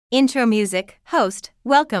Intro music, host,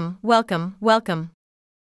 welcome, welcome, welcome.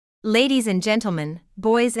 Ladies and gentlemen,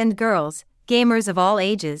 boys and girls, gamers of all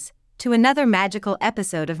ages, to another magical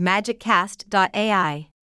episode of MagicCast.ai.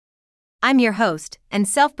 I'm your host and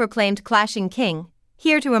self-proclaimed Clashing King,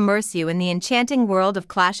 here to immerse you in the enchanting world of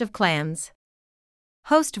Clash of Clans.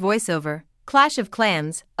 Host voiceover, Clash of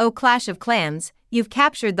Clans, oh Clash of Clans, you've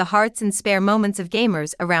captured the hearts and spare moments of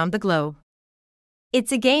gamers around the globe.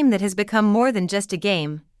 It's a game that has become more than just a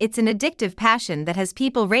game, it's an addictive passion that has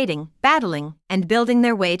people raiding, battling, and building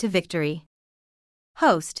their way to victory.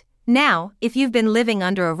 Host, now, if you've been living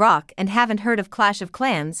under a rock and haven't heard of Clash of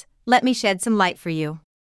Clans, let me shed some light for you.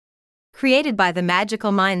 Created by the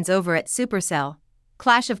magical minds over at Supercell,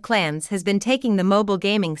 Clash of Clans has been taking the mobile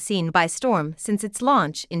gaming scene by storm since its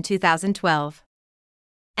launch in 2012.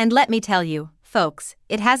 And let me tell you, folks,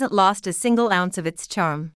 it hasn't lost a single ounce of its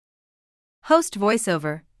charm. Host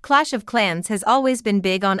voiceover, Clash of Clans has always been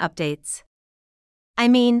big on updates. I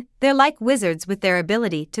mean, they're like wizards with their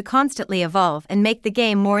ability to constantly evolve and make the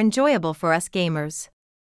game more enjoyable for us gamers.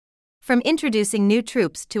 From introducing new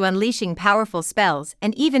troops to unleashing powerful spells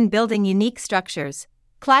and even building unique structures,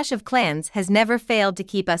 Clash of Clans has never failed to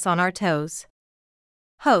keep us on our toes.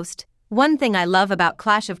 Host, one thing I love about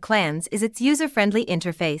Clash of Clans is its user-friendly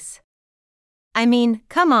interface. I mean,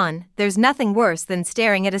 come on, there's nothing worse than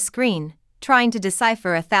staring at a screen, trying to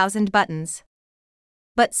decipher 1,000 buttons.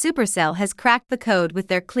 But Supercell has cracked the code with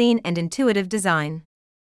their clean and intuitive design.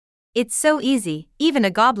 It's so easy, even a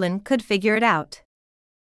goblin could figure it out.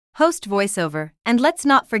 Host voiceover, and let's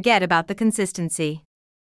not forget about the consistency.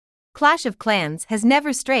 Clash of Clans has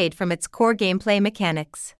never strayed from its core gameplay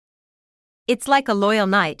mechanics. It's like a loyal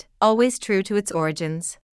knight, always true to its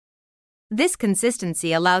origins. This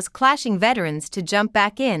consistency allows clashing veterans to jump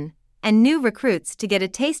back in, and new recruits to get a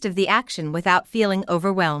taste of the action without feeling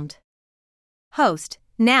overwhelmed. Host,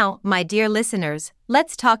 now, my dear listeners,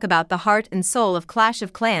 let's talk about the heart and soul of Clash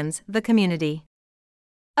of Clans, the community.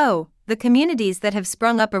 Oh, the communities that have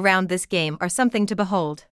sprung up around this game are something to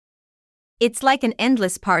behold. It's like an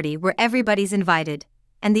endless party where everybody's invited,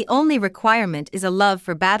 and the only requirement is a love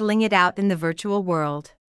for battling it out in the virtual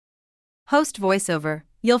world. Host voiceover,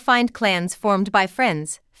 you'll find clans formed by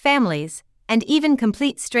friends, families, and even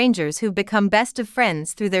complete strangers who've become best of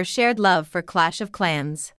friends through their shared love for Clash of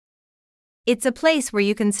Clans. It's a place where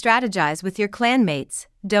you can strategize with your clanmates,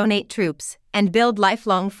 donate troops, and build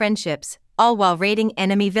lifelong friendships, all while raiding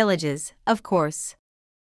enemy villages, of course.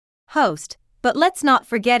 Host, but let's not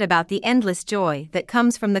forget about the endless joy that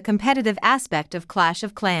comes from the competitive aspect of Clash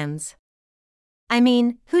of Clans. I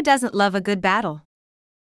mean, who doesn't love a good battle?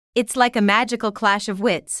 It's like a magical clash of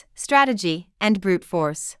wits, strategy, and brute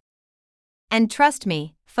force. And trust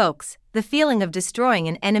me, folks, the feeling of destroying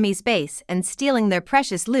an enemy's base and stealing their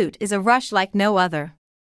precious loot is a rush like no other.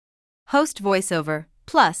 Host voiceover,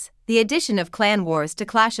 plus, the addition of Clan Wars to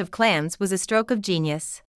Clash of Clans was a stroke of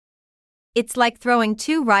genius. It's like throwing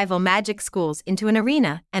two rival magic schools into an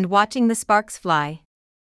arena and watching the sparks fly.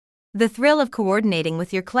 The thrill of coordinating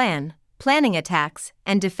with your clan, planning attacks,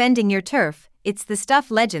 and defending your turf, it's the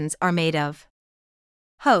stuff legends are made of.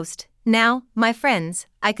 Host, now, my friends,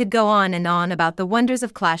 I could go on and on about the wonders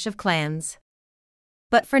of Clash of Clans.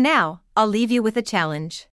 But for now, I'll leave you with a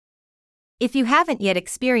challenge. If you haven't yet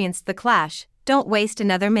experienced the Clash, don't waste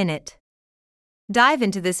another minute. Dive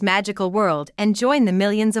into this magical world and join the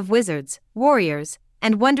millions of wizards, warriors,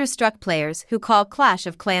 and wonderstruck players who call Clash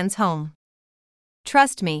of Clans home.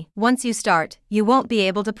 Trust me, once you start, you won't be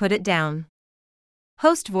able to put it down.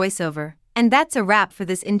 Host voiceover, and that's a wrap for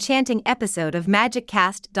this enchanting episode of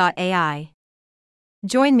MagicCast.ai.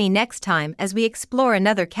 Join me next time as we explore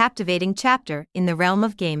another captivating chapter in the realm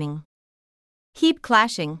of gaming. Keep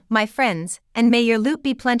clashing, my friends, and may your loot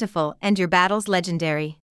be plentiful and your battles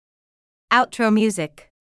legendary. Outro music.